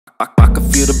I can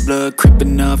feel the blood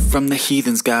creeping up from the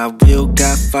heathens. Got will,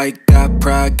 got fight, got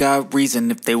pride, got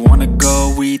reason. If they wanna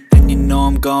go eat, then you know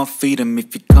I'm gon' feed them.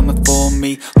 If you're coming for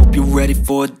me, hope you're ready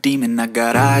for a demon. I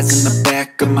got eyes in the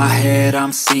back of my head,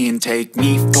 I'm seeing. Take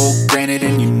me for granted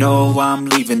and you know I'm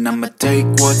leaving. I'ma take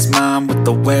what's mine with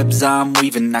the webs I'm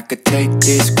weaving. I could take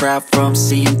this crowd from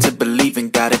seeing to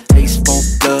believing. Got a taste for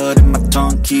blood and my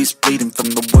tongue keeps bleeding from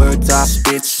the words I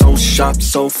spit. So sharp,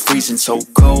 so freezing, so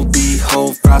cold.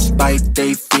 Behold, frostbite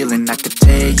they feeling. I could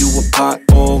tear you apart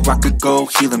or I could go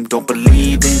heal them. Don't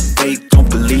believe in fate, don't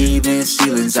believe in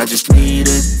ceilings. I just need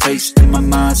a taste and my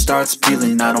mind starts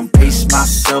peeling. I don't pace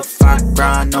myself, I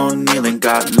grind on kneeling.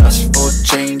 Got lust for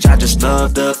change, I just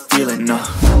love the feeling.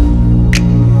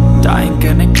 I ain't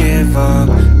gonna give up.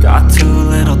 Got too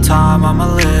little time,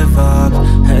 I'ma live up.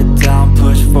 Head down,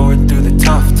 push forward through the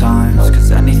tough times.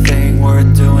 Cause anything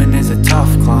worth doing is a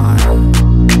tough climb.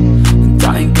 And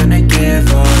I ain't gonna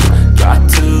give up. Got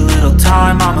too little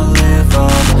time, I'ma live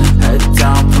up. Head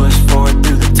down, push forward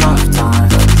through the tough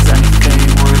times. Cause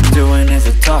anything worth doing is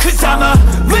a tough climb. Cause I'ma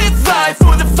live life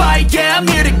for the fight, yeah, I'm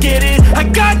here to get it. I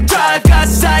got drive, got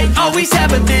sight, always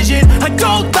have a vision. I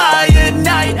don't lie at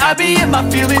night, I be in my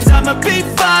feelings. I'ma be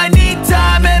fine, need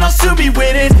time, and I'll soon be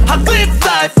winning. I live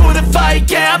life for the fight,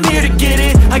 yeah, I'm here to get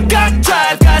it. I got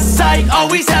drive, got sight,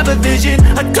 always have a vision.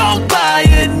 I don't lie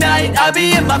at night, I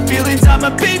be in my feelings. I'ma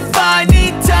be fine,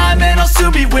 need time, and I'll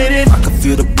soon be winning. I can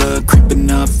feel the blood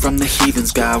creeping up from the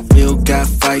heathens. Got will, got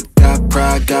fight, got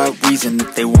pride, got reason.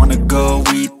 If they wanna go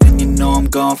eat, then you know I'm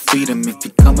gon' feed them. If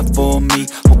you're coming for me,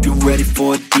 hope you're ready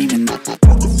for a demon. I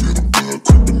can feel the blood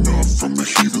creeping up from the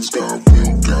heathens. Got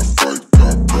will, got fight,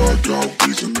 got pride, got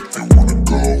reason. If they wanna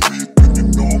go eat, then you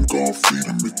know I'm gon' feed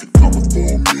them. If you're coming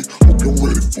for me, hope you're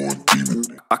ready for a demon.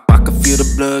 I can feel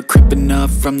the blood creeping up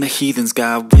from the heathens.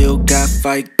 Got will, got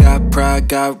fight, got pride,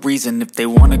 got reason. If they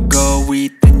wanna go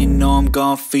eat, then you know I'm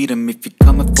gon' feed them. If you're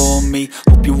coming for me,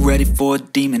 hope you're ready for a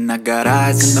demon. I got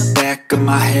eyes in the back of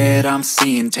my head, I'm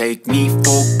seeing. Take me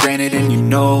for granted and you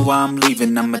know I'm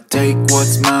leaving. I'ma take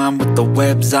what's mine with the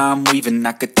webs I'm weaving.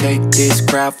 I could take this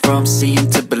crowd from seeing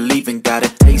to believing. Got a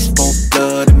taste for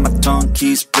blood and my tongue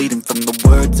keeps bleeding from the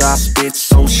words I spit.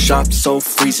 So sharp, so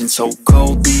freezing, so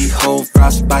cold. Behold,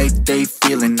 frostbite they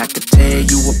feeling. I could tear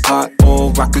you apart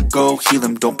or I could go heal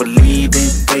them. Don't believe in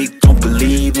fate, don't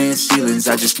believe in ceilings.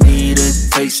 I just need a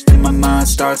taste and my mind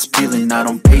starts peeling. I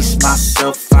don't pace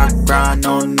myself, I grind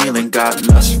on kneeling. Got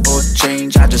lust for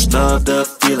change, I just love the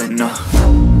feeling.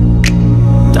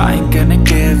 I ain't gonna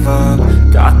give up.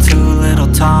 Got too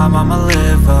little time, I'ma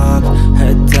live up.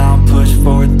 Head down, push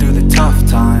forward through the tough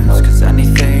times. Cause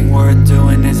anything worth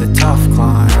doing is a tough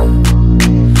climb.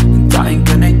 And I ain't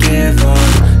gonna give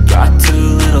up. Got too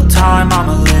little time,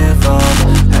 I'ma live up.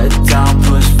 Head down,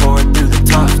 push forward through the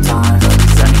tough times.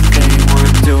 Cause anything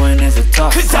worth doing is a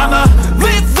tough climb. Cause I'ma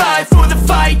live life for the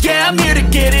fight, yeah, I'm here to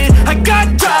get it. I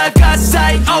got drive, got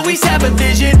sight, always have a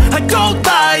vision. I don't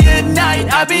lie at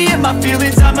night, I be in my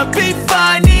feelings. I'ma be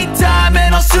fine, need time,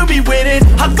 and I'll soon be winning.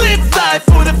 I live life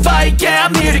for the fight, yeah,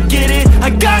 I'm here to get it. I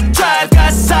got drive,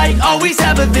 got sight, always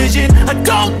have a vision. I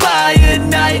don't lie at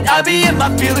night, I be in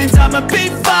my feelings. I'ma be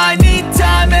fine, need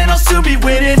time, and I'll soon be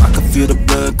winning. I can feel the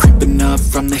blood creeping up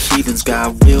from the heathens.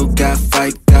 Got will, got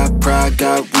fight, got pride,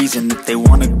 got reason. If they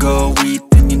wanna go eat,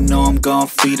 then you know I'm gon'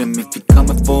 feed them. If you're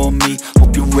coming for me,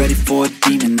 hope you're ready for a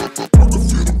demon. I can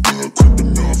feel the blood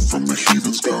creeping up from the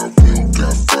heathens. Got will,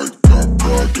 got fight, got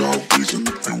pride, got reason.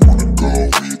 If they wanna go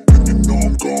eat, then you know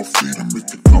I'm gon' feed them.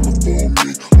 If you're coming for me,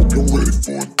 hope you're ready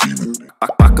for a demon.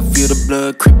 I can feel the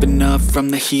blood creeping up from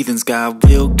the heathens. Got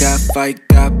will, got fight,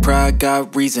 got pride,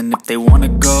 got reason. If they wanna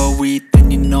go eat,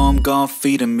 then you know I'm gon'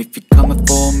 feed them. If you're coming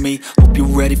for me, hope you're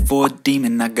ready for a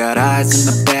demon. I got eyes in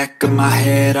the back of my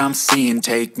head, I'm seeing.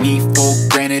 Take me for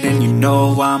granted and you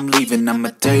know I'm leaving. I'ma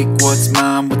take what's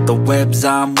mine with the webs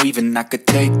I'm weaving. I could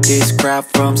take this crowd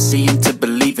from seeing to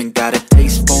believing. Got a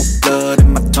taste for blood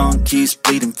and my tongue keeps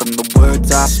bleeding from the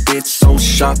words I spit. So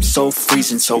sharp, so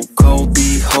freezing, so cold.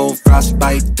 Behold,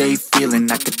 frostbite they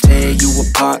feeling. I could tear you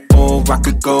apart or I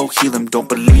could go heal them. Don't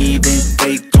believe in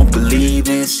fate, don't believe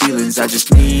in ceilings. I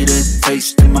just need a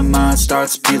taste and my mind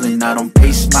starts peeling. I don't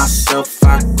pace myself,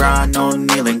 I grind on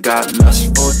kneeling. Got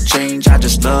lust for change, I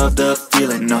just love the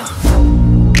feeling.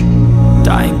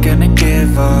 I ain't gonna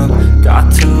give up.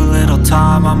 Got too little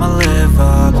time, I'ma live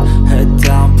up. Head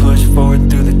down, push forward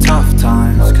through the tough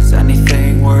times. Cause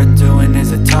anything worth doing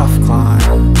is a tough climb.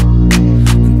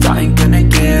 And I ain't gonna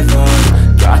give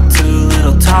up. Got too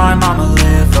little time, I'ma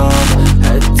live up.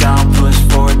 Head down, push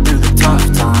forward through the tough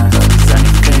times. Cause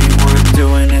anything worth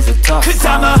doing is a tough climb. Cause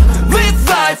I'ma live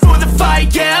life for the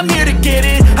fight, yeah, I'm here to get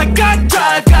it. I got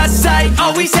drive, got sight,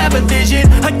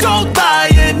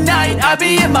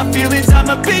 my feelings,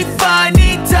 I'ma be fine.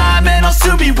 Need time and I'll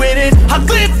soon be winning. I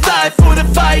live life for the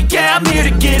fight, yeah, I'm here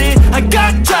to get it. I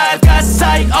got drive, got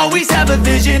sight, always have a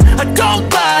vision. I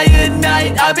don't lie at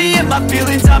night, I be in my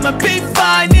feelings, I'ma be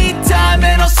fine. Need time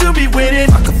and I'll soon be winning.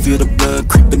 I can feel the blood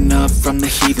creeping up from the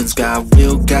heathens. Got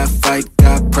will, got fight,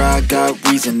 got pride, got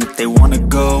reason. If they wanna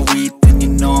go eat, then you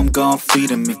know I'm gon' feed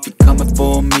them. If you're coming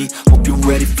for me, hope you're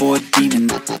ready for a demon.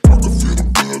 I can feel the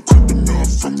blood creeping up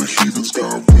from the heathens.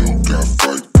 Got will, got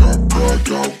fight, got pride,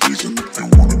 got reason. If they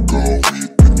wanna go eat,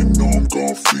 then you know I'm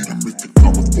gon' feed them. If you're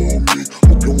coming for me,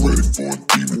 hope you're ready for a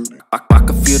demon. I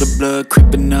can feel the blood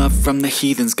creeping up from the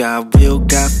heathens. Got will,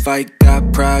 got fight,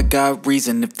 got pride, got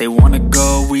reason. If they wanna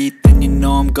go eat, then you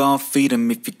know I'm gon' feed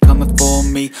them. If you're coming for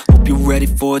me, hope you're ready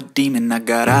for a demon. I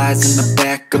got eyes in the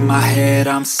back of my head,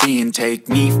 I'm seeing. Take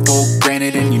me for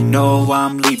granted and you know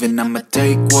I'm leaving. I'ma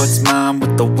take what's mine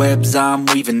with the webs I'm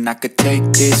weaving. I could take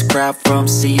this crowd from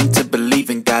seeing to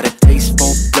believing. Got a taste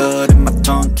for blood and my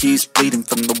tongue keeps bleeding.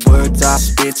 From the words I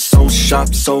spit, so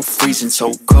sharp, so freezing.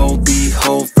 So cold,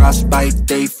 behold, frostbite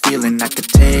they feeling. I could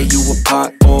tear you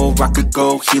apart or I could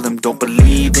go heal them. Don't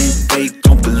believe in fate,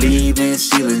 don't believe in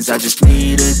ceilings. I just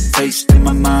need a taste and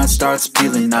my mind starts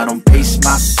peeling. I don't pace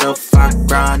myself, I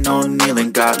grind on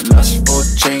kneeling. Got lust for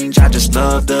change, I just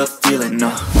love the feeling.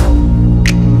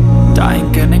 I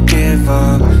ain't gonna give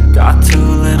up. Got too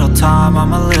little time,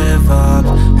 I'ma live up.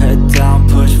 Head down,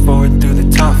 push forward through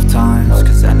the tough times.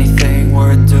 Cause anything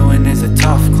worth doing is a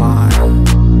tough climb.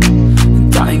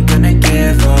 And I ain't gonna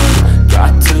give up.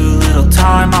 Got too little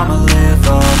time, I'ma live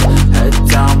up. Head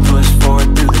down, push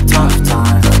forward through the tough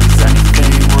times. Cause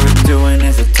anything worth doing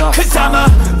is a tough climb. Cause I'ma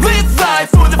live life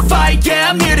for the fight, yeah,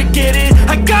 I'm here to get it.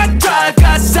 I got drive,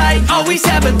 got sight, always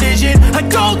have a vision. I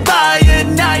don't lie at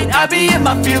night, I be in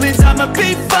my feelings, I'ma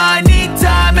be fine. Need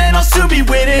time and I'll soon be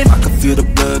winning. I can feel the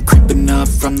blood creeping up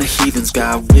from the heathens.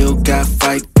 Got will, got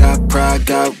fight, got pride,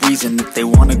 got reason. If they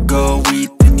wanna go eat,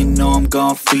 then you know I'm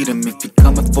gon' feed them. If you're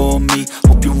coming for me,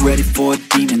 hope you're ready for a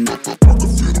demon. I can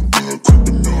feel the blood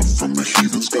creeping up from the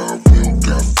heathens. Got will,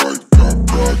 got fight, got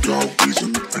pride, got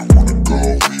reason. If they wanna go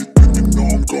eat, then you know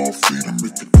I'm gon' feed them.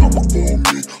 If you're coming for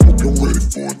me, hope you're ready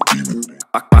for a demon.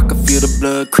 I can feel the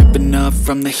blood creeping up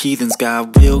from the heathens.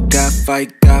 Got will, got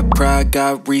fight, got pride,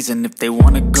 got reason. If they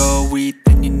wanna go eat,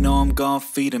 then you know I'm gon'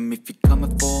 feed them. If you're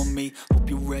coming for me, hope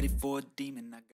you're ready for a demon.